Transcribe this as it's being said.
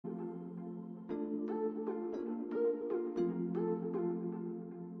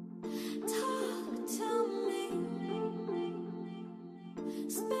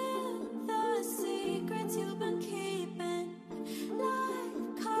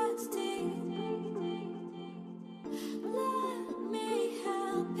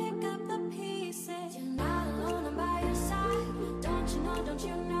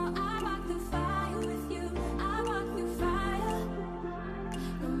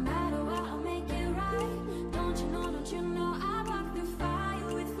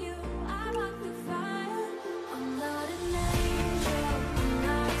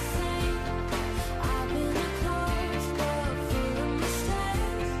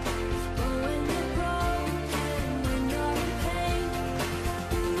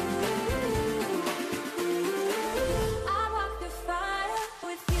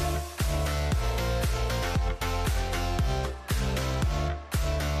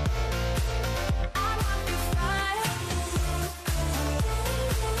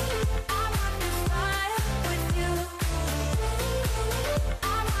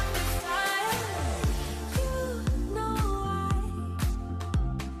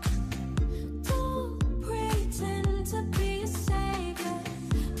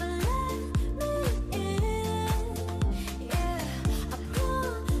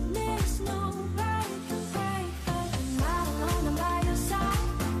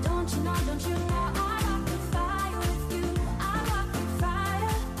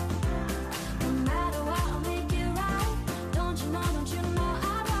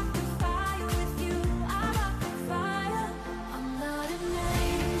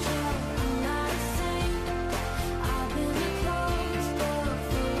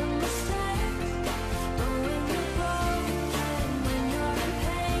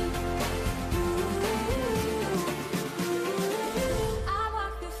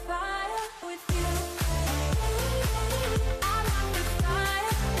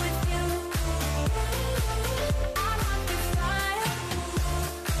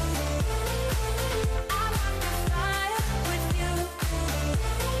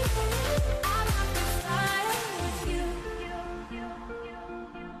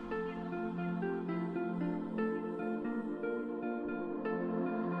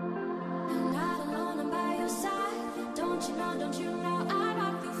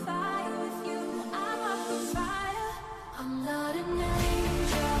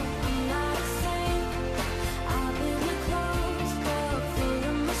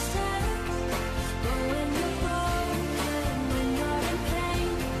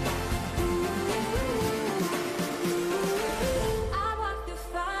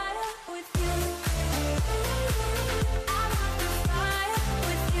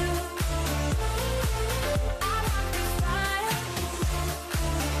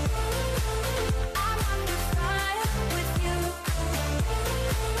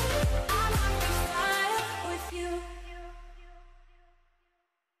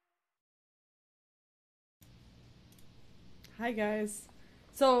Hi guys.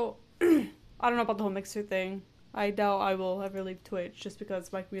 So, I don't know about the whole mixer thing. I doubt I will ever leave Twitch just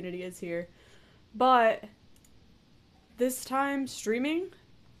because my community is here. But this time streaming,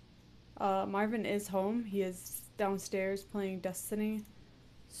 Marvin is home. He is downstairs playing Destiny.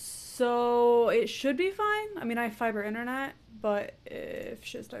 So it should be fine. I mean, I have fiber internet, but if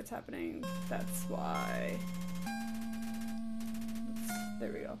shit starts happening, that's why.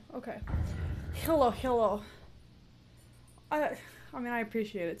 There we go. Okay. Hello. I mean, I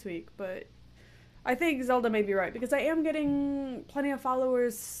appreciate it, Tweak, but I think Zelda may be right because I am getting plenty of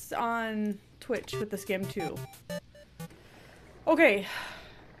followers on Twitch with this game too. Okay,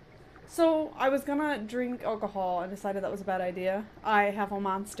 so I was gonna drink alcohol and decided that was a bad idea. I have a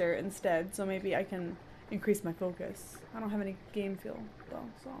monster instead, so maybe I can increase my focus. I don't have any game feel though,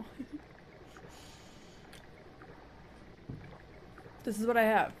 so. This is what I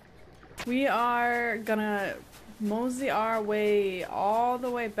have. We are gonna mosey our way all the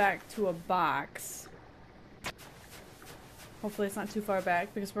way back to a box. Hopefully it's not too far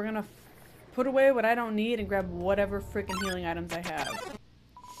back because we're gonna put away what I don't need and grab whatever freaking healing items I have.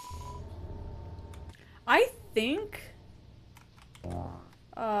 I think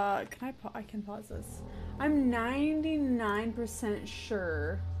I can pause this. I'm 99%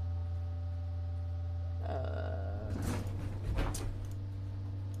 sure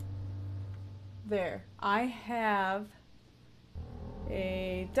there. I have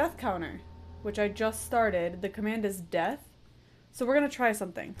a death counter, which I just started. The command is death. So we're gonna try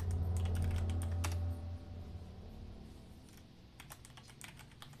something.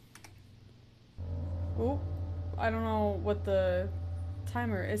 Oh, I don't know what the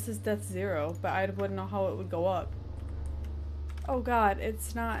timer is. It says death 0, but I wouldn't know how it would go up. Oh god,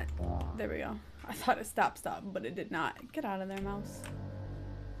 it's not. There we go. I thought it stopped, but it did not. Get out of there, mouse.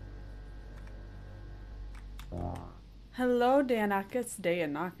 Hello, Dayanakis.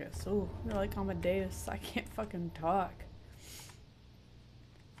 Dayanakis. Ooh, you're like Amadeus. I can't fucking talk.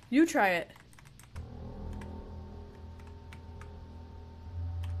 You try it.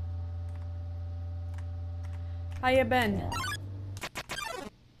 How you been?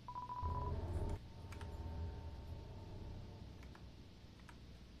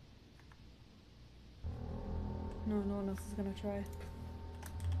 No one else is gonna try.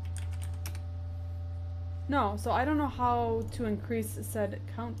 No, so I don't know how to increase said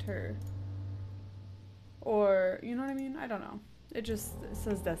counter. Or, you know what I mean? I don't know. It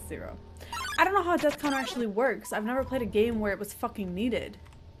says death 0. I don't know how a death counter actually works. I've never played a game where it was fucking needed.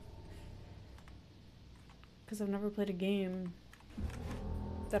 Because I've never played a game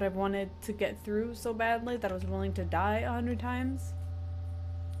that I've wanted to get through so badly that I was willing to die 100 times.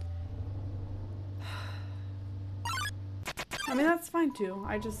 I mean, that's fine too.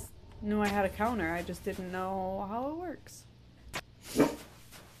 I just knew I had a counter. I just didn't know how it works.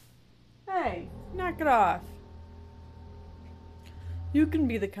 Hey, knock it off. You can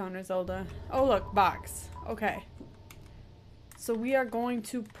be the counter, Zelda. Oh, look, box. Okay. So we are going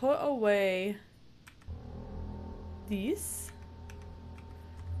to put away these.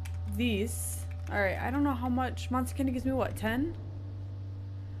 Alright, I don't know how much. Monster Candy gives me what, 10?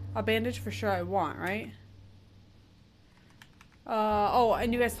 A bandage for sure I want, right? Oh,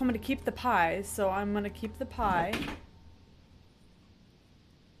 and you guys told me to keep the pies, so I'm gonna keep the pie.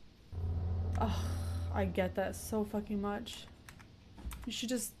 Ugh, I get that so fucking much. You should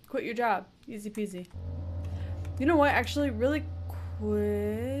just quit your job. Easy peasy. You know what? Actually, really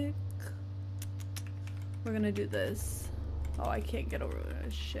quick. We're gonna do this. Oh, I can't get over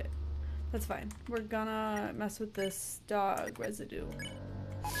this shit. That's fine. We're gonna mess with this dog residue.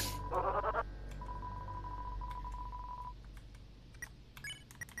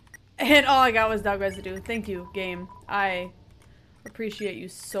 And all I got was dog residue. Thank you, game. I appreciate you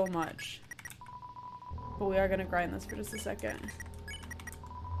so much. But we are gonna grind this for just a second.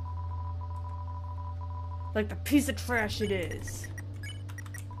 Like the piece of trash it is.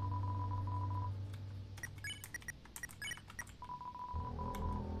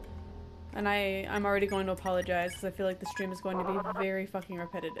 And I'm already going to apologize because I feel like the stream is going to be very fucking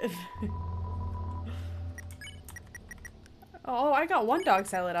repetitive. Oh, I got one dog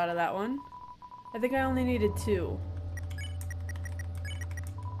salad out of that one. I think I only needed 2.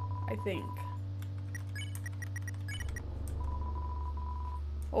 I think.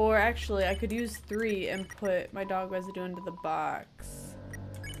 Or actually, I could use 3 and put my dog residue into the box.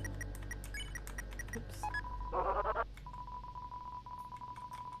 Oops.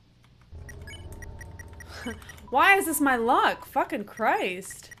 Why is this my luck? Fucking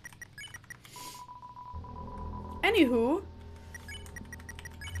Christ.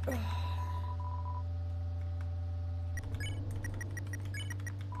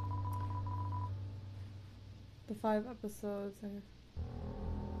 The 5 episodes.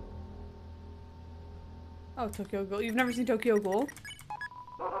 Oh, Tokyo Ghoul. You've never seen Tokyo Ghoul?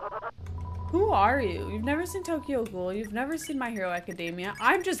 Who are you? You've never seen Tokyo Ghoul. You've never seen My Hero Academia.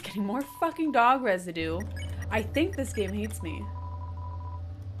 I'm just getting more fucking dog residue. I think this game hates me.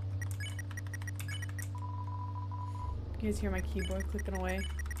 You guys hear my keyboard clicking away?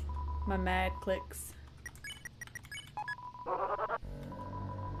 My mad clicks.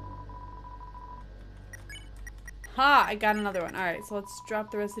 Ha! I got another one. Alright, so let's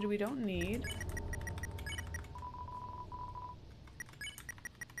drop the residue we don't need.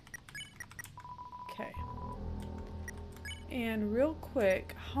 Okay. And real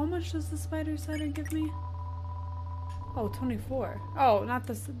quick, how much does the spider cider give me? Oh, 24. Oh, not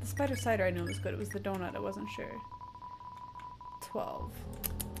the spider cider I knew was good. It was the donut, I wasn't sure. 12.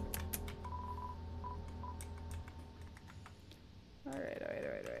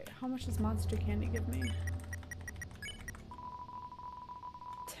 Alright. How much does monster candy give me?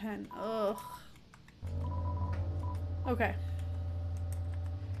 10. Ugh. Okay.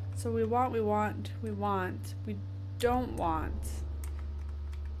 So we don't want. Don't want.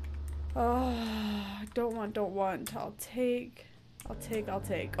 I'll take.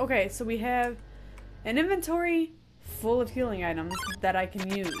 Okay, so we have an inventory full of healing items that I can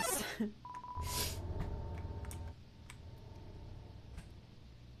use.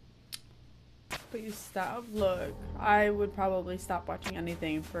 But you stop. Look, I would probably stop watching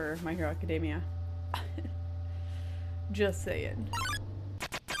anything for My Hero Academia. Just saying.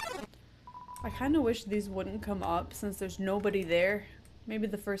 I kind of wish these wouldn't come up since there's nobody there. Maybe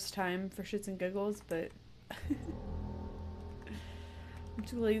the first time for shits and giggles, but I'm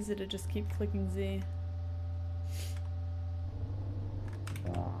too lazy to just keep clicking Z.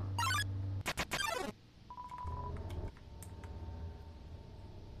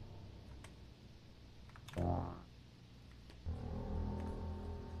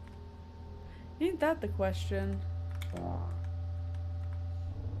 Ain't that the question?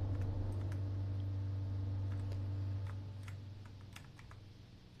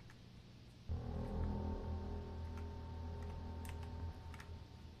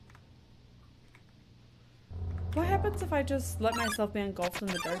 What happens if I just let myself be engulfed in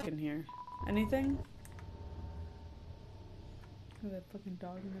the dark in here? Anything? Look at that fucking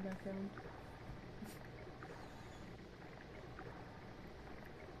dog in the background.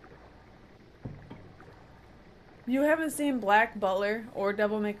 You haven't seen Black Butler or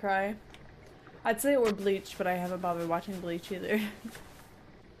Devil May Cry? I'd say or Bleach, but I haven't bothered watching Bleach either.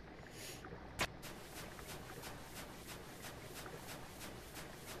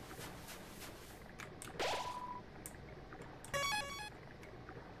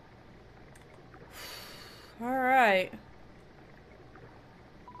 Alright.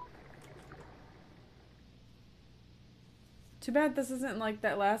 Too bad this isn't like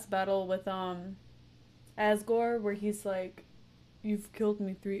that last battle with, Asgore, where he's like, you've killed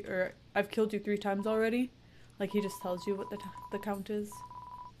me I've killed you 3 times already. Like, he just tells you what the count is.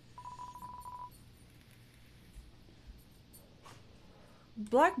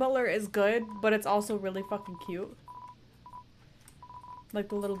 Black Butler is good, but it's also really fucking cute. Like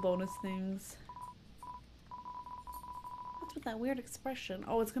the little bonus things. What's with that weird expression?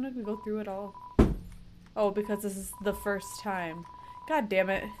 Oh, it's gonna go through it all. Oh, because this is the first time. God damn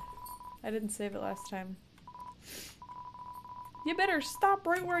it. I didn't save it last time. You better stop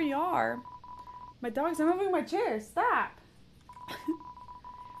right where you are. My dogs are moving my chair. Stop.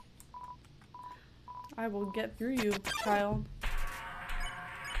 I will get through you, child.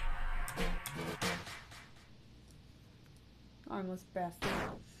 Armless bastard.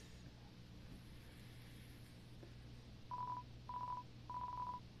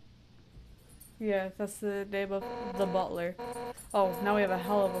 Yeah, that's the name of the butler. Oh, now we have a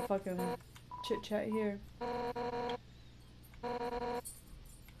hell of a fucking chit chat here.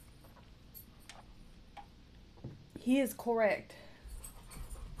 He is correct.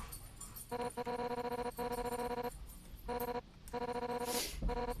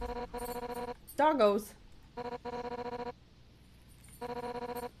 Doggos.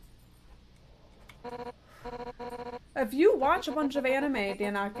 If you watch a bunch of anime,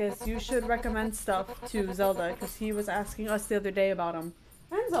 Dianakis, you should recommend stuff to Zelda, because he was asking us the other day about him.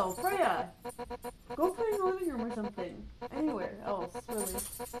 Enzo, Freya, go play in the living room or something. Anywhere else, really.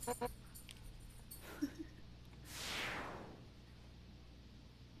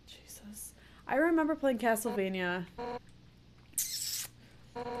 Jesus. I remember playing Castlevania.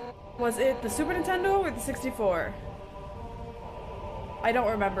 Was it the Super Nintendo or the 64? I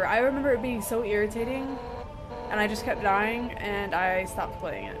don't remember. I remember it being so irritating, and I just kept dying, and I stopped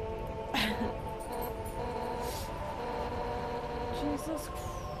playing it. Jesus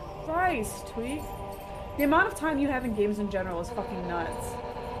Christ, Tweak. The amount of time you have in games in general is fucking nuts.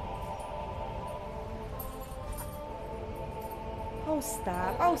 Oh,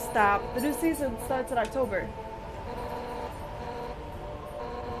 stop. Oh, stop. The new season starts in October.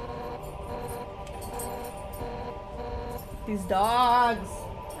 These dogs.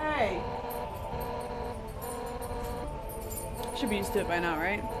 Hey. Should be used to it by now,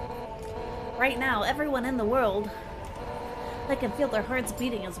 right? Right now, everyone in the world, they can feel their hearts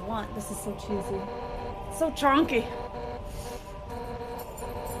beating as one. This is so cheesy. So chonky.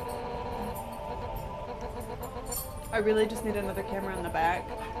 I really just need another camera in the back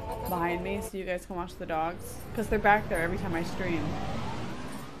behind me so you guys can watch the dogs. Because they're back there every time I stream.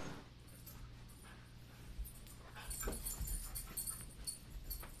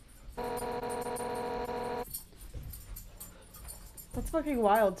 That's fucking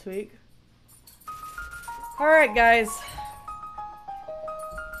wild, Tweak. Alright, guys.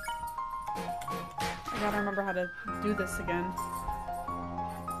 I gotta remember how to do this again.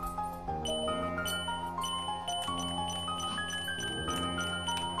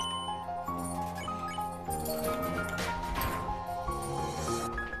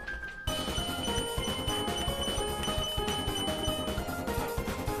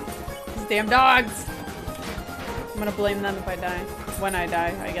 These damn dogs! I'm gonna blame them if I die. When I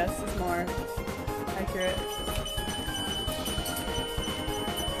die, I guess, is more accurate.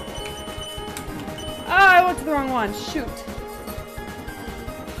 Ah, I went to the wrong one. Shoot.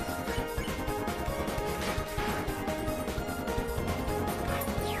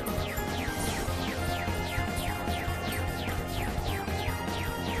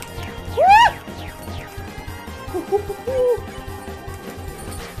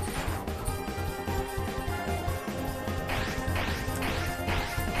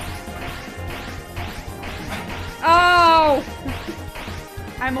 Oh!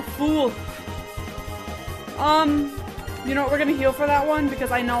 I'm a fool. You know what, we're gonna heal for that one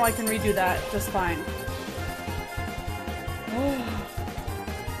because I know I can redo that just fine.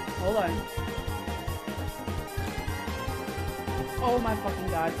 Hold on. Oh my fucking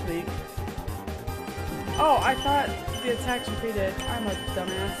god, Tweak. Oh, I thought the attacks repeated. I'm a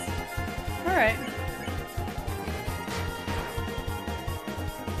dumbass. Alright.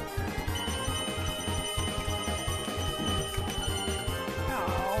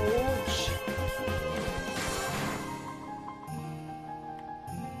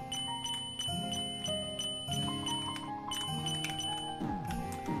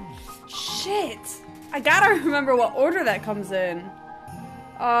 Shit! I gotta remember what order that comes in.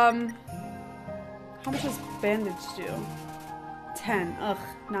 How much does bandage do? 10. Ugh,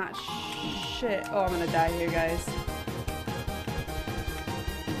 not shit. Oh, I'm gonna die here, guys.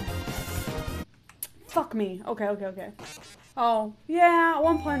 Fuck me. Okay, okay, okay. Oh, yeah,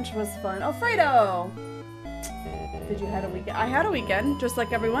 one punch was fun. Alfredo! Did you have a weekend? I had a weekend, just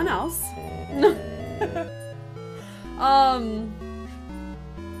like everyone else.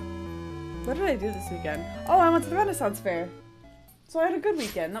 What did I do this weekend? Oh, I went to the Renaissance Fair. So I had a good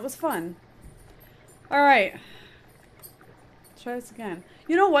weekend. That was fun. Alright. Let's try this again.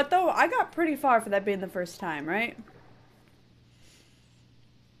 You know what, though? I got pretty far for that being the first time, right?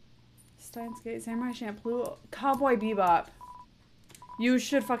 Steins Gate, Samurai Champloo, Cowboy Bebop. You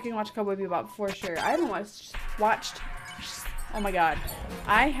should fucking watch Cowboy Bebop for sure. I haven't watched oh my god.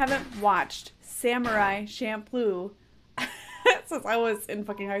 I haven't watched Samurai Champloo since I was in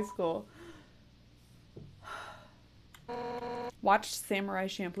fucking high school. Watched Samurai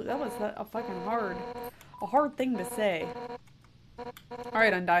Champloo. That was a fucking hard thing to say.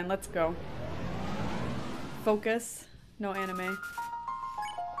 Alright, Undyne, let's go. Focus. No anime.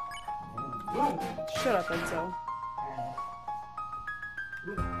 Shut up, Enzo.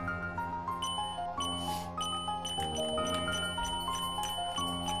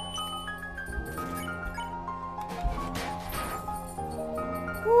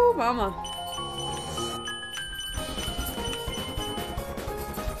 Woo, mama.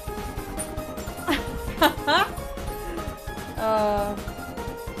 I'm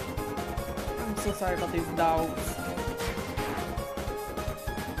so sorry about these dogs.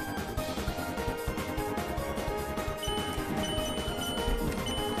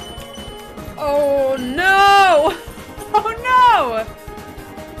 Oh no! Oh no!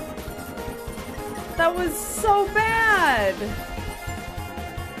 That was so bad!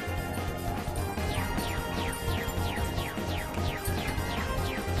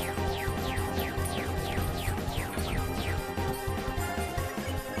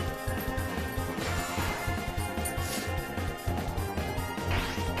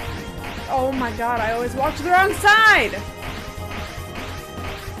 Oh my god, I always walk to the wrong side!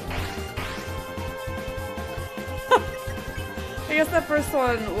 I guess that first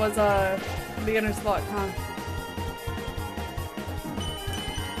one was beginner's luck, huh?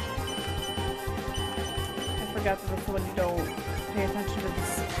 I forgot that that's the one you don't pay attention to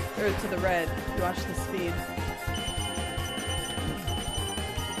this, or to the red. You watch the speed.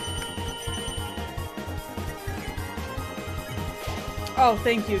 Oh,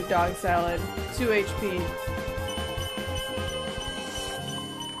 thank you, dog salad. 2 HP.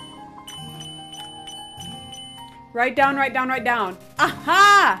 Write down, write down, write down.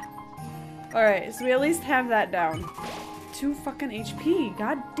 Aha! Alright, so we at least have that down. 2 fucking HP.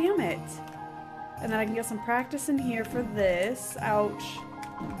 God damn it. And then I can get some practice in here for this. Ouch.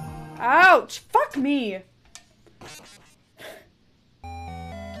 Ouch! Fuck me!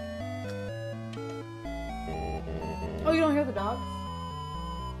 Oh, you don't hear the dogs?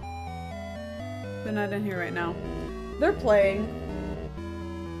 They're not in here right now. They're playing.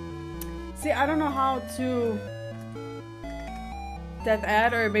 See, I don't know how to death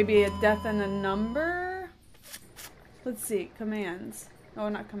add, or maybe a death and a number? Let's see, commands. Oh,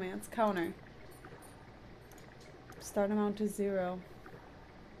 not commands, counter. Start amount to 0.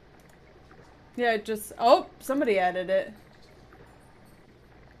 Yeah, it just, oh, somebody added it.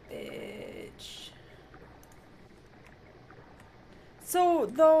 Bitch. So,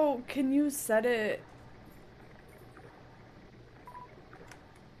 though, can you set it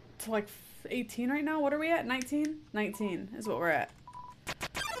to like 18 right now? What are we at? 19? 19 is what we're at.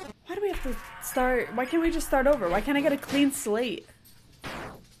 Why do we have to start? Why can't we just start over? Why can't I get a clean slate?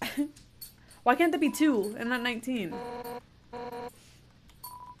 Why can't there be 2 and not 19?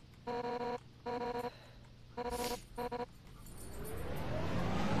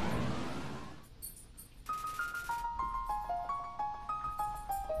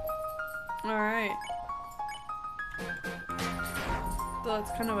 Alright. So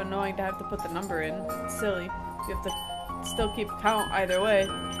it's kind of annoying to have to put the number in. It's silly. You have to still keep count either way.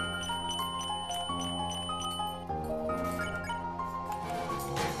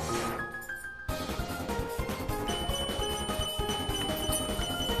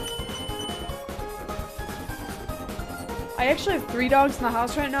 I actually have 3 dogs in the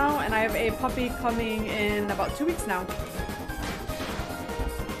house right now, and I have a puppy coming in about 2 weeks now.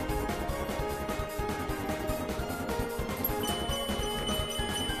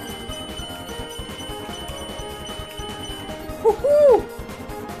 Woohoo!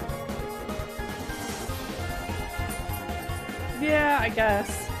 Yeah, I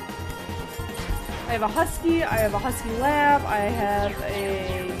guess. I have a husky, I have a husky lab, I have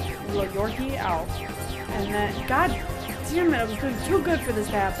a little Yorkie, ow. And then, god damn it, I was doing too good for this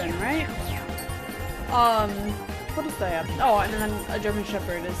to happen, right? What else do I have? Oh, and then a German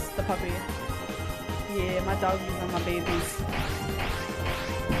Shepherd is the puppy. Yeah, my doggies are my babies.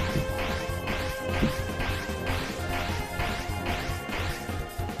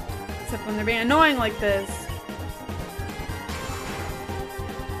 Except when they're being annoying like this.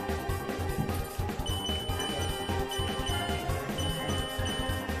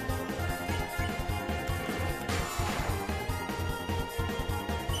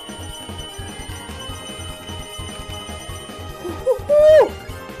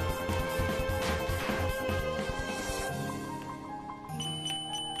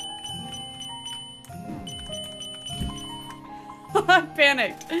 I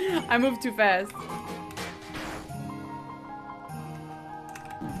panicked. I moved too fast.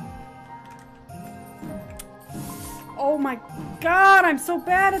 Oh my god, I'm so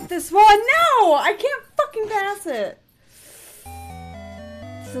bad at this one. No! I can't fucking pass it.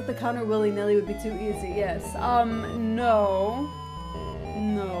 Set the counter willy-nilly would be too easy, yes. No.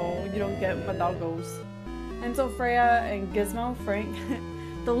 No, you don't get my doggos. Enzo, Freya, and Gizmo, Frank.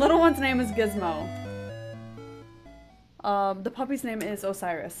 The little one's name is Gizmo. The puppy's name is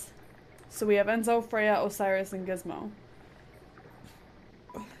Osiris. So we have Enzo, Freya, Osiris, and Gizmo.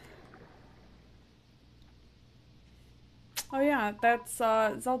 Oh yeah, that's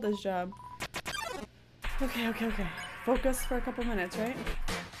Zelda's job. Okay, okay, okay. Focus for a couple minutes, right?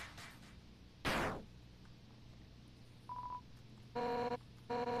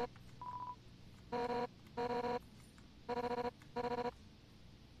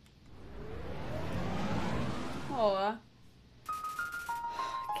 Oh.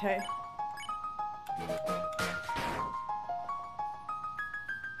 Okay.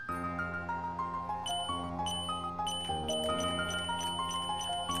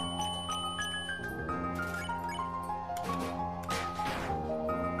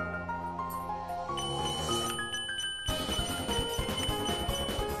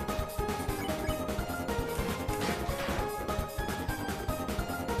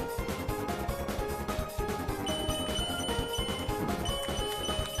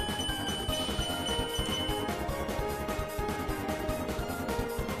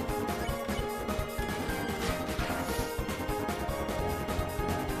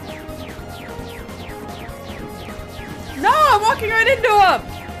 walking right into him!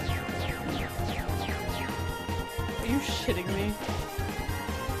 Are you shitting me?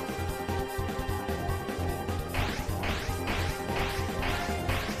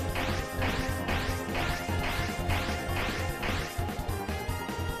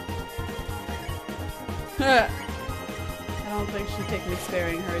 I don't think she'd take me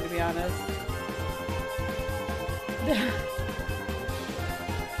sparing her, to be honest.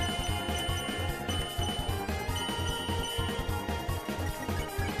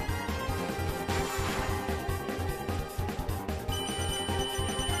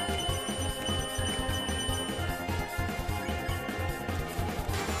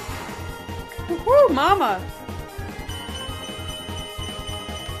 Woohoo, mama!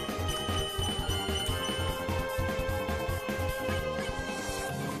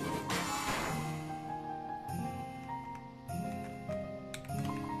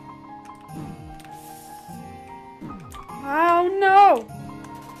 Oh no!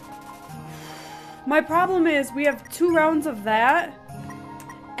 My problem is we have 2 rounds of that,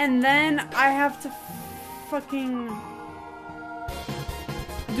 and then I have to fucking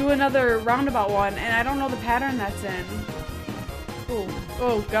do another roundabout one, and I don't know the pattern that's in.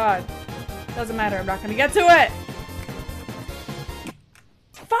 Oh god. Doesn't matter, I'm not gonna get to it!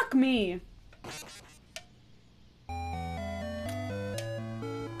 Fuck me!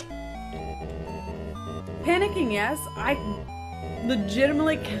 Panicking, yes. I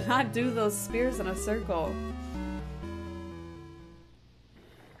legitimately cannot do those spears in a circle.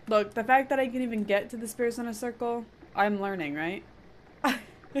 Look, the fact that I can even get to the spears in a circle, I'm learning, right?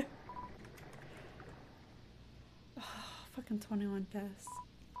 Fucking 21 tests.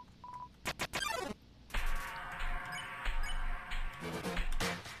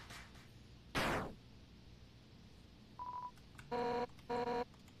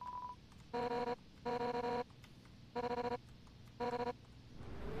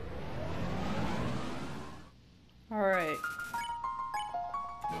 Alright.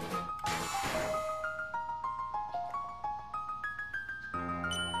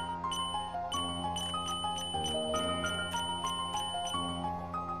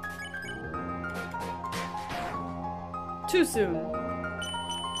 Too soon.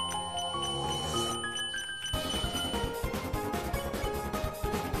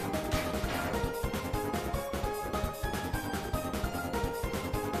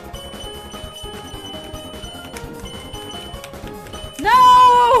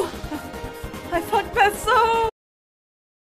 No! I fucked that so